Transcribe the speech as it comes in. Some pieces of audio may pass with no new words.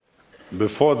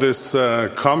Before this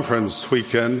conference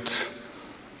weekend,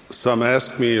 some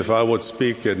asked me if I would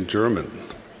speak in German.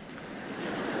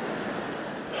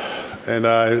 And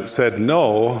I said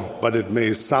no, but it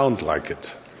may sound like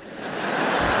it.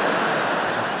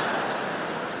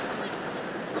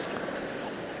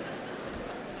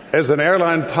 As an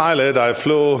airline pilot, I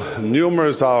flew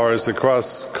numerous hours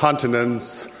across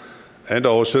continents and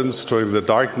oceans during the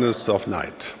darkness of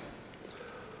night.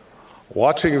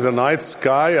 Watching the night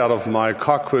sky out of my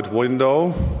cockpit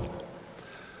window,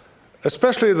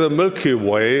 especially the Milky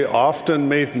Way, often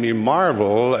made me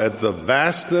marvel at the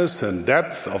vastness and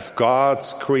depth of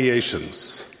God's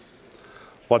creations,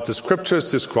 what the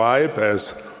scriptures describe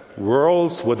as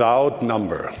worlds without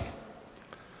number.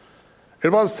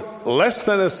 It was less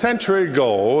than a century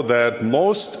ago that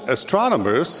most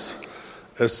astronomers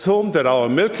assumed that our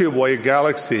Milky Way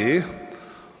galaxy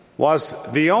was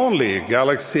the only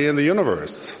galaxy in the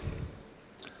universe.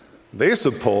 They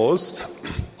supposed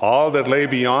all that lay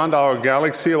beyond our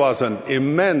galaxy was an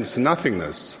immense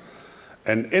nothingness,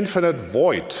 an infinite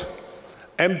void,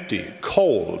 empty,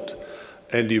 cold,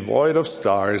 and devoid of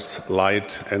stars,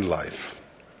 light, and life.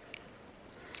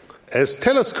 As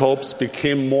telescopes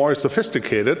became more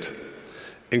sophisticated,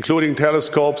 including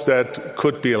telescopes that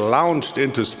could be launched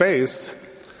into space,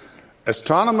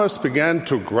 astronomers began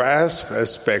to grasp a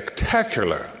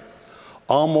spectacular,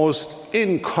 almost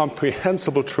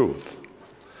incomprehensible truth.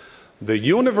 The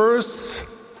universe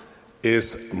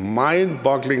is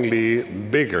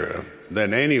mind-bogglingly bigger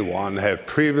than anyone had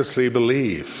previously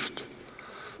believed,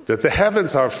 that the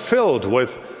heavens are filled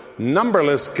with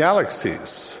numberless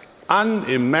galaxies,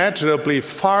 unimaginably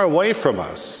far away from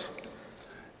us,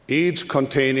 each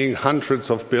containing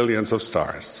hundreds of billions of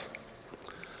stars.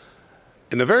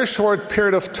 In a very short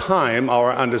period of time,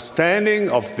 our understanding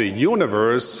of the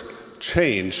universe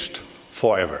changed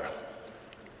forever.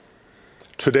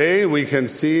 Today, we can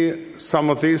see some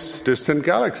of these distant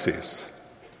galaxies.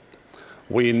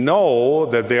 We know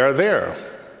that they are there.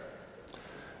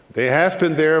 They have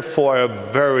been there for a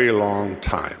very long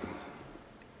time.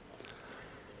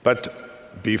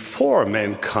 But before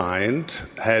mankind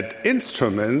had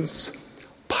instruments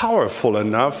powerful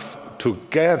enough to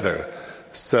gather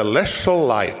celestial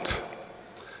light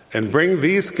and bring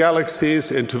these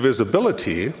galaxies into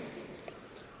visibility,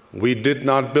 we did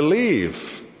not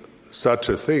believe such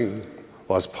a thing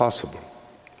was possible.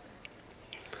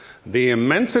 The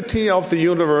immensity of the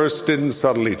universe didn't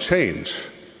suddenly change,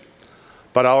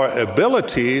 but our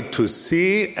ability to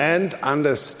see and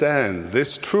understand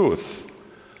this truth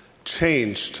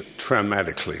changed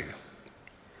dramatically.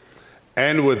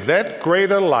 And with that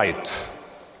greater light,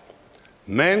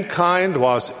 mankind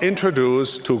was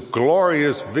introduced to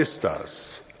glorious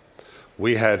vistas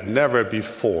we had never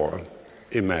before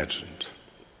imagined.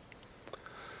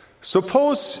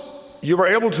 Suppose you were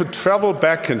able to travel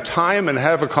back in time and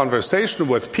have a conversation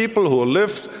with people who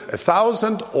lived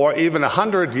 1,000 or even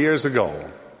 100 years ago.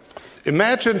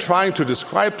 Imagine trying to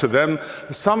describe to them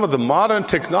some of the modern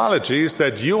technologies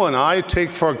that you and I take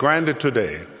for granted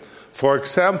today. For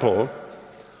example,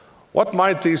 what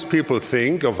might these people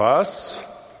think of us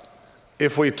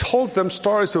if we told them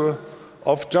stories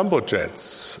of jumbo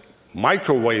jets,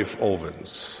 microwave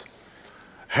ovens,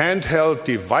 handheld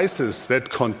devices that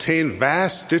contain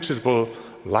vast digital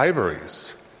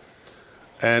libraries,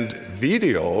 and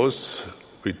videos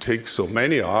we take so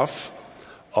many of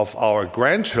our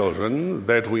grandchildren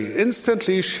that we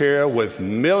instantly share with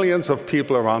millions of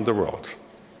people around the world?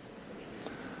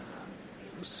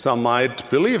 Some might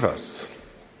believe us.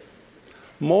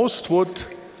 Most would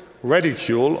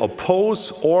ridicule,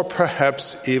 oppose, or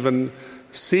perhaps even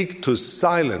seek to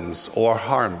silence or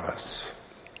harm us.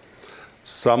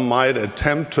 Some might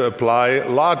attempt to apply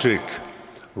logic,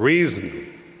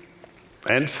 reason,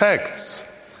 and facts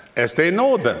as they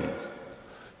know them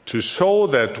to show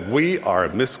that we are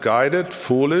misguided,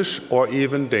 foolish, or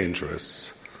even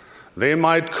dangerous. They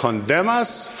might condemn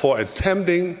us for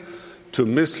attempting to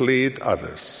mislead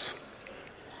others.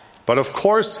 But of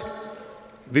course,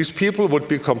 these people would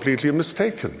be completely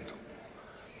mistaken.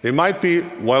 They might be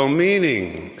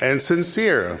well-meaning and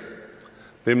sincere.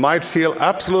 They might feel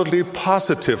absolutely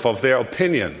positive of their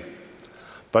opinion,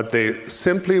 but they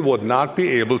simply would not be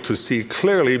able to see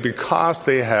clearly because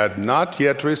they had not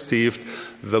yet received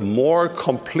the more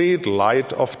complete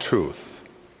light of truth.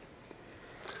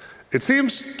 It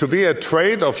seems to be a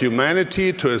trait of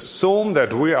humanity to assume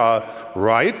that we are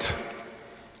right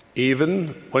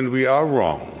even when we are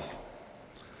wrong.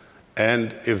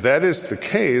 And if that is the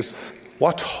case,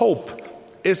 what hope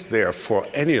is there for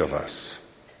any of us?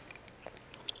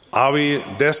 Are we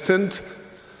destined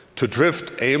to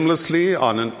drift aimlessly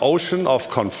on an ocean of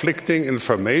conflicting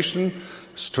information,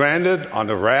 stranded on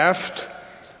a raft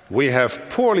we have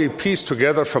poorly pieced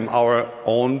together from our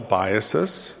own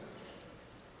biases?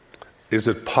 Is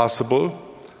it possible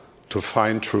to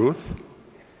find truth?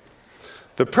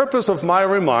 The purpose of my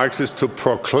remarks is to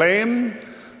proclaim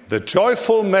the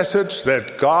joyful message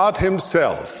that God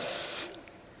Himself,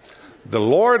 the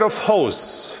Lord of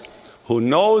hosts, who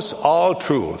knows all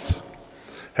truth,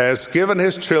 has given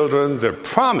His children the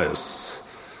promise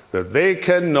that they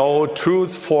can know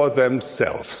truth for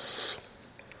themselves.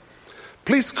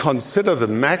 Please consider the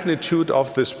magnitude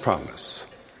of this promise.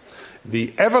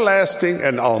 The everlasting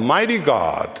and almighty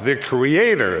God, the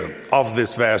creator of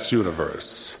this vast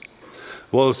universe,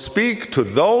 will speak to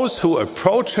those who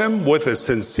approach Him with a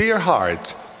sincere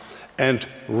heart and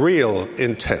real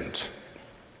intent.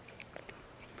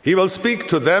 He will speak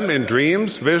to them in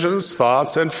dreams, visions,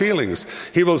 thoughts, and feelings.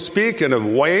 He will speak in a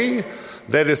way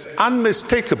that is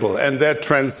unmistakable and that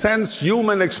transcends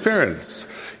human experience.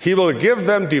 He will give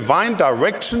them divine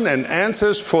direction and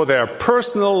answers for their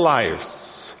personal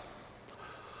lives.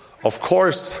 Of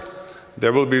course,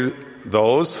 there will be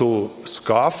those who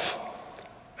scoff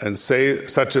and say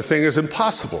such a thing is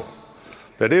impossible,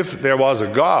 that if there was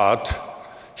a God,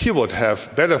 He would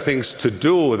have better things to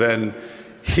do than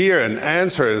hear and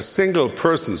answer a single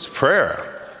person's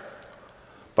prayer.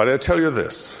 But I tell you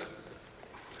this,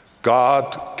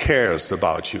 God cares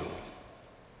about you.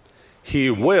 He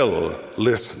will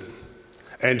listen,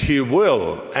 and He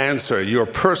will answer your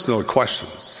personal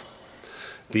questions.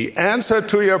 The answer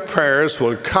to your prayers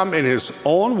will come in His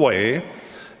own way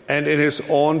and in His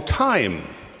own time.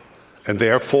 And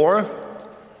therefore,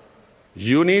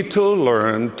 you need to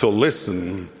learn to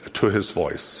listen to His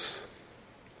voice.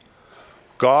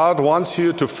 God wants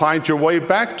you to find your way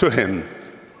back to Him,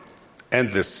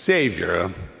 and the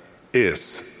Savior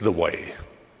is the way.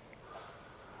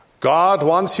 God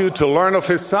wants you to learn of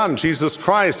His Son, Jesus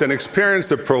Christ, and experience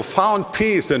the profound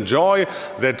peace and joy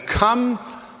that come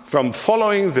from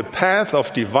following the path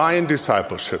of divine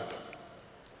discipleship.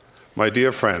 My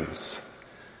dear friends,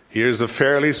 here's a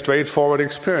fairly straightforward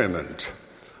experiment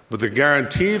with a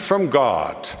guarantee from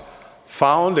God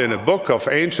found in a book of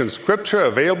ancient scripture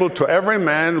available to every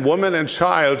man, woman, and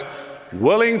child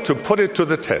willing to put it to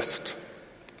the test.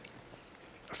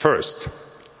 First,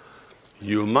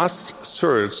 you must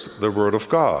search the Word of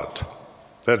God.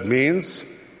 That means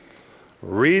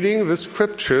reading the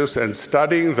scriptures and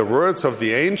studying the words of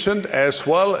the ancient as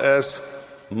well as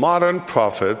modern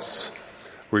prophets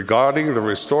regarding the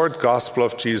restored gospel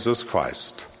of Jesus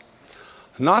Christ,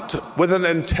 not with an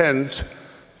intent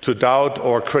to doubt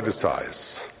or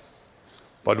criticize,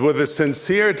 but with a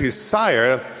sincere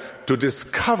desire to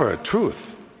discover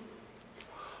truth.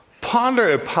 Ponder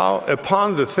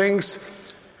upon the things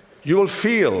you will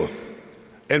feel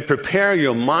and prepare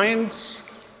your minds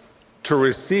to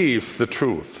receive the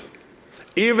truth.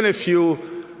 Even if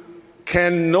you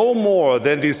can no more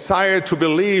than desire to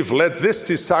believe, let this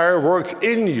desire work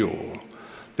in you,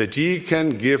 that ye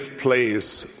can give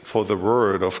place for the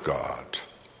word of God.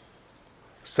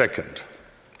 Second,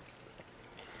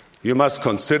 you must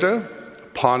consider,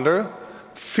 ponder,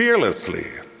 fearlessly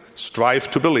strive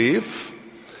to believe,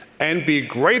 and be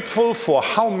grateful for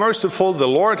how merciful the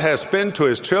Lord has been to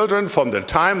His children from the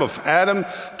time of Adam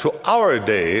to our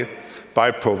day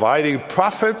by providing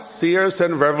prophets, seers,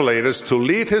 and revelators to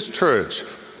lead His church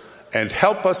and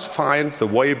help us find the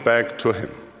way back to Him.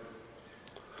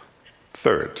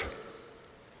 Third,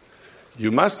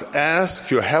 you must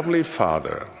ask your Heavenly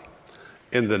Father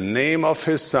in the name of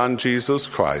His Son, Jesus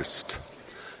Christ,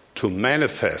 to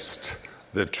manifest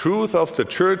the truth of the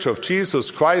Church of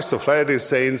Jesus Christ of Latter-day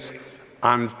Saints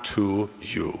unto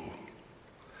you.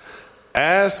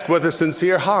 Ask with a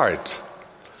sincere heart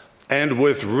and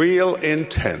with real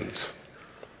intent,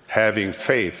 having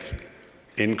faith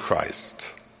in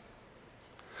Christ.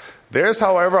 There's,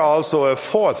 however, also a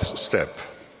fourth step,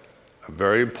 a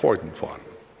very important one,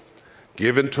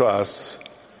 given to us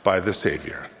by the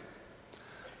Savior.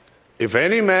 If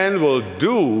any man will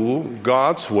do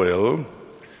God's will,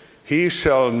 he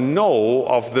shall know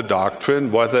of the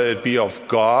doctrine, whether it be of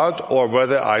God or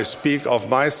whether I speak of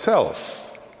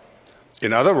myself.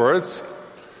 In other words,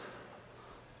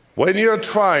 when you're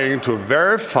trying to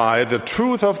verify the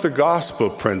truth of the gospel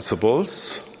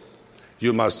principles,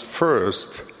 you must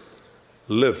first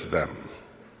live them.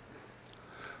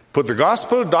 Put the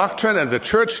gospel doctrine and the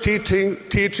church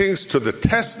teachings to the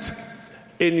test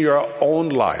in your own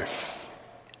life.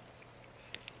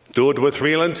 Do it with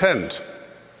real intent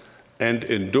and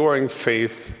enduring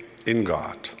faith in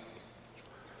God.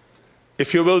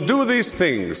 If you will do these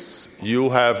things, you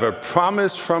have a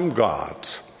promise from God,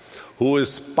 who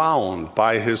is bound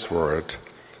by his word,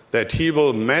 that he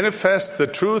will manifest the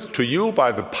truth to you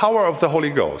by the power of the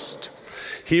Holy Ghost.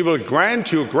 He will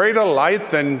grant you greater light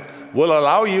than will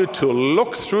allow you to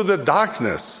look through the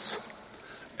darkness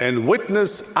and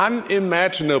witness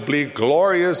unimaginably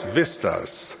glorious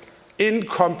vistas,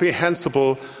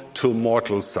 incomprehensible to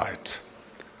mortal sight.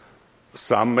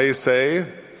 Some may say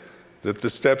that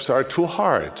the steps are too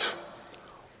hard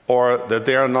or that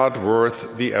they are not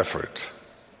worth the effort.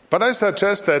 But I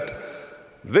suggest that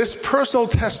this personal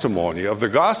testimony of the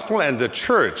gospel and the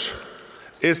church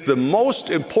is the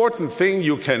most important thing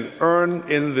you can earn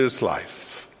in this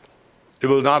life. It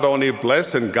will not only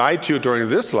bless and guide you during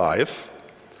this life,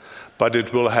 but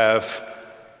it will have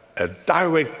a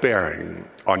direct bearing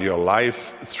on your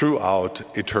life throughout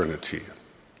eternity.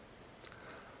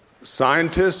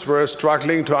 Scientists were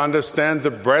struggling to understand the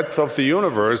breadth of the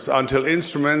universe until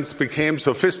instruments became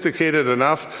sophisticated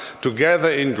enough to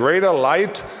gather in greater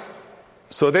light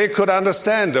so they could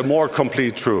understand a more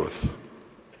complete truth.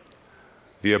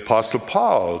 The Apostle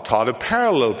Paul taught a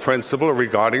parallel principle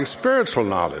regarding spiritual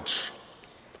knowledge.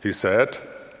 He said,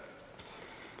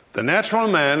 "The natural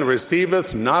man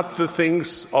receiveth not the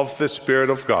things of the Spirit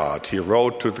of God," he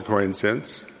wrote to the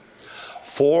Corinthians,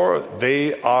 "for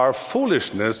they are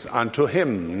foolishness unto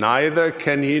him, neither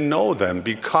can he know them,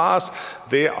 because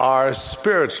they are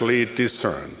spiritually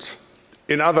discerned."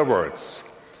 In other words,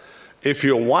 if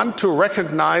you want to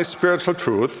recognize spiritual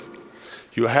truth,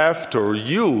 you have to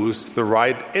use the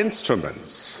right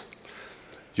instruments.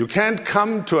 You can't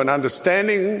come to an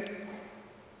understanding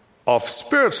of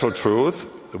spiritual truth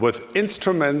with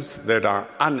instruments that are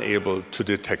unable to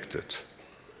detect it.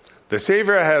 The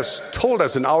Savior has told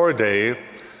us in our day,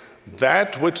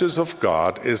 that which is of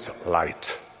God is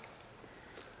light.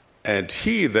 And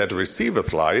he that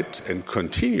receiveth light and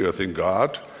continueth in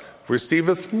God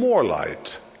receiveth more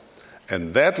light.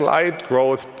 And that light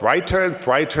groweth brighter and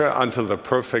brighter until the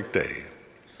perfect day.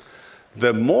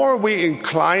 The more we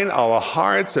incline our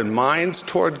hearts and minds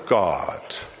toward God,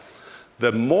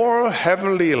 the more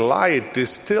heavenly light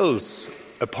distills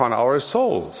upon our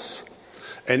souls.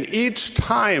 And each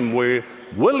time we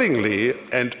willingly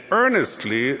and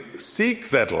earnestly seek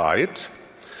that light,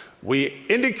 we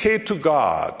indicate to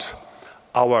God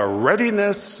our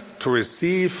readiness to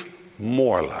receive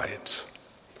more light.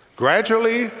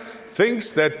 Gradually,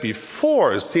 things that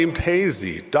before seemed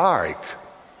hazy, dark,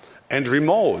 and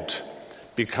remote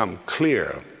become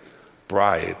clear,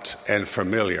 bright, and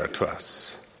familiar to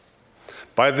us.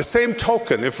 By the same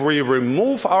token, if we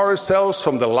remove ourselves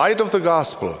from the light of the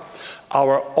gospel,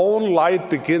 our own light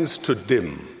begins to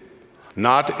dim,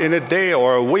 not in a day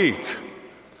or a week,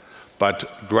 but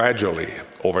gradually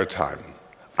over time,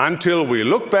 until we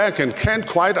look back and can't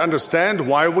quite understand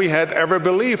why we had ever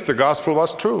believed the gospel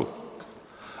was true.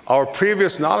 Our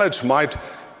previous knowledge might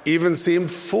even seem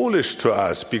foolish to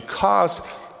us because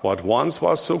what once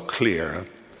was so clear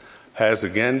has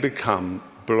again become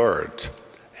blurred,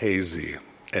 hazy,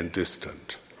 and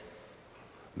distant.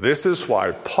 This is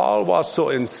why Paul was so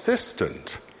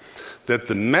insistent that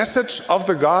the message of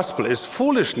the gospel is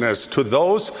foolishness to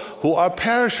those who are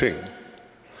perishing,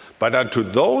 but unto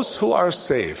those who are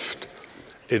saved,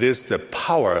 it is the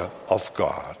power of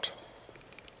God.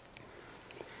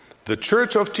 The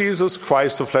Church of Jesus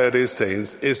Christ of Latter-day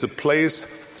Saints is a place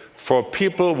for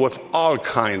people with all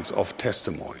kinds of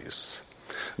testimonies.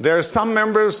 There are some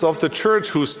members of the church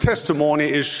whose testimony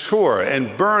is sure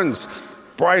and burns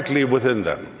brightly within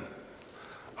them.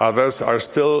 Others are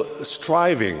still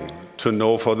striving to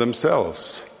know for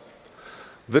themselves.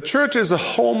 The church is a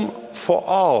home for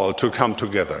all to come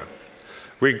together,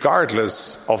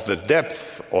 regardless of the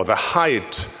depth or the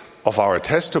height of our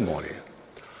testimony.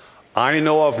 I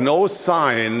know of no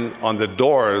sign on the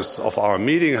doors of our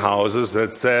meeting houses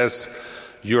that says,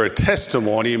 "Your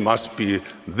testimony must be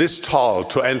this tall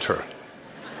to enter."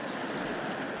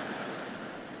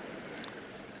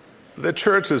 The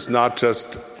church is not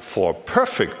just for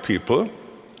perfect people,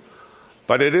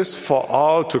 but it is for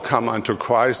all to come unto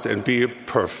Christ and be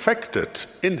perfected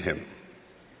in him.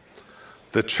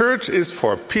 The church is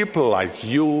for people like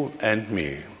you and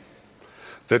me.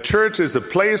 The church is a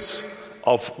place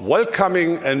of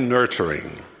welcoming and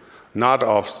nurturing, not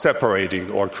of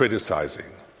separating or criticizing.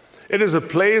 It is a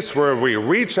place where we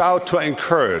reach out to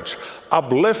encourage,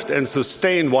 uplift, and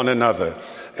sustain one another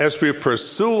as we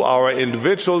pursue our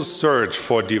individual search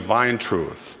for divine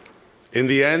truth. In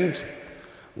the end,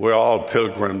 we're all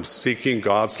pilgrims seeking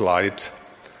God's light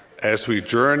as we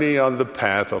journey on the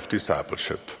path of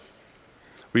discipleship.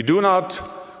 We do not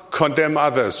condemn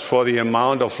others for the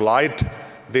amount of light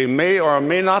they may or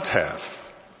may not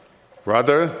have.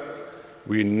 Rather,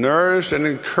 we nourish and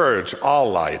encourage all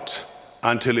light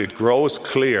until it grows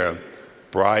clear,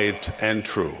 bright, and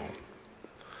true.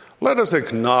 Let us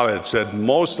acknowledge that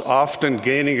most often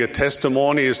gaining a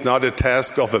testimony is not a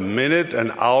task of a minute,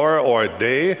 an hour, or a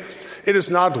day. It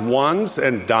is not once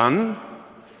and done.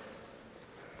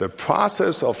 The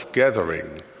process of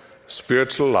gathering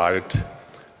spiritual light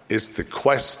is the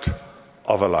quest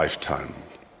of a lifetime.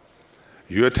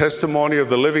 Your testimony of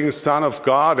the living Son of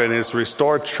God and his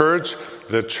restored church,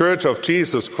 the Church of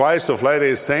Jesus Christ of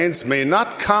Latter-day Saints, may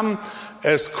not come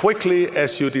as quickly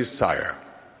as you desire.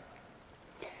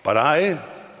 But I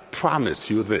promise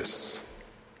you this: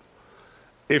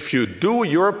 if you do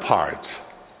your part,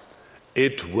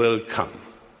 it will come,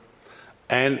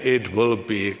 and it will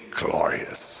be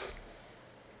glorious.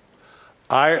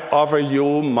 I offer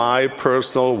you my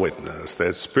personal witness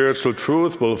that spiritual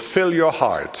truth will fill your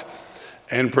heart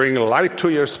and bring light to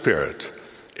your spirit.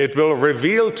 It will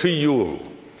reveal to you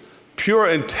pure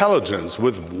intelligence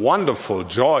with wonderful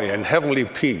joy and heavenly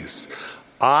peace.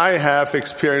 I have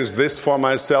experienced this for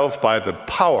myself by the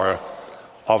power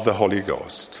of the Holy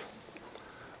Ghost.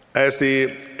 As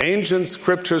the ancient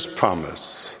scriptures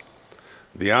promise,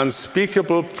 the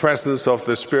unspeakable presence of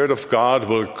the Spirit of God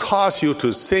will cause you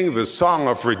to sing the song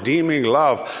of redeeming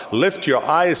love, lift your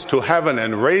eyes to heaven,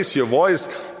 and raise your voice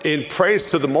in praise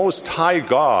to the Most High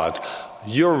God,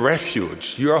 your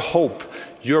refuge, your hope,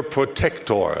 your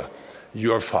protector,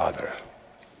 your Father.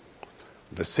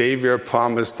 The Savior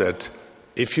promised that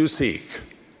if you seek,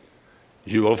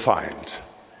 you will find.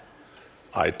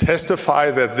 I testify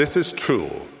that this is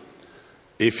true.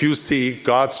 If you seek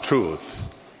God's truth,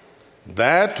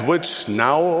 that which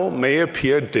now may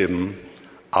appear dim,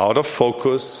 out of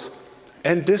focus,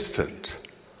 and distant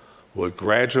will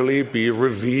gradually be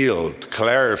revealed,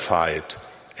 clarified,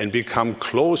 and become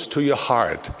close to your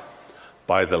heart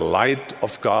by the light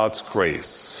of God's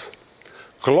grace.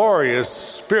 Glorious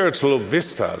spiritual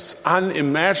vistas,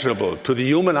 unimaginable to the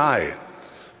human eye,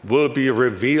 will be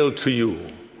revealed to you.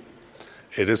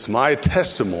 It is my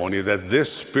testimony that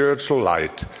this spiritual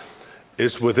light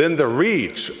is within the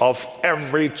reach of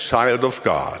every child of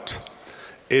God.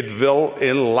 It will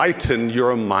enlighten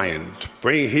your mind,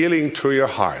 bring healing to your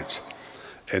heart,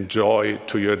 and joy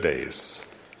to your days.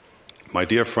 My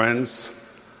dear friends,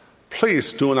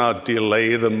 please do not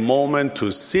delay the moment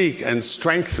to seek and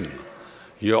strengthen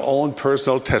your own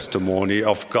personal testimony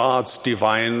of God's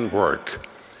divine work,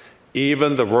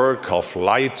 even the work of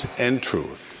light and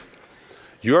truth.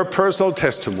 Your personal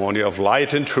testimony of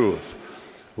light and truth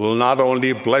will not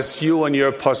only bless you and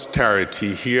your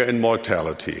posterity here in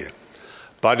mortality,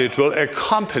 but it will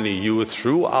accompany you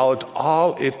throughout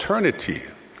all eternity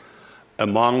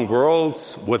among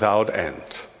worlds without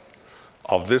end.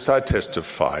 Of this I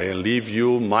testify and leave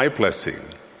you my blessing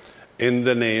in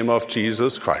the name of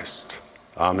Jesus Christ.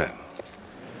 Amen.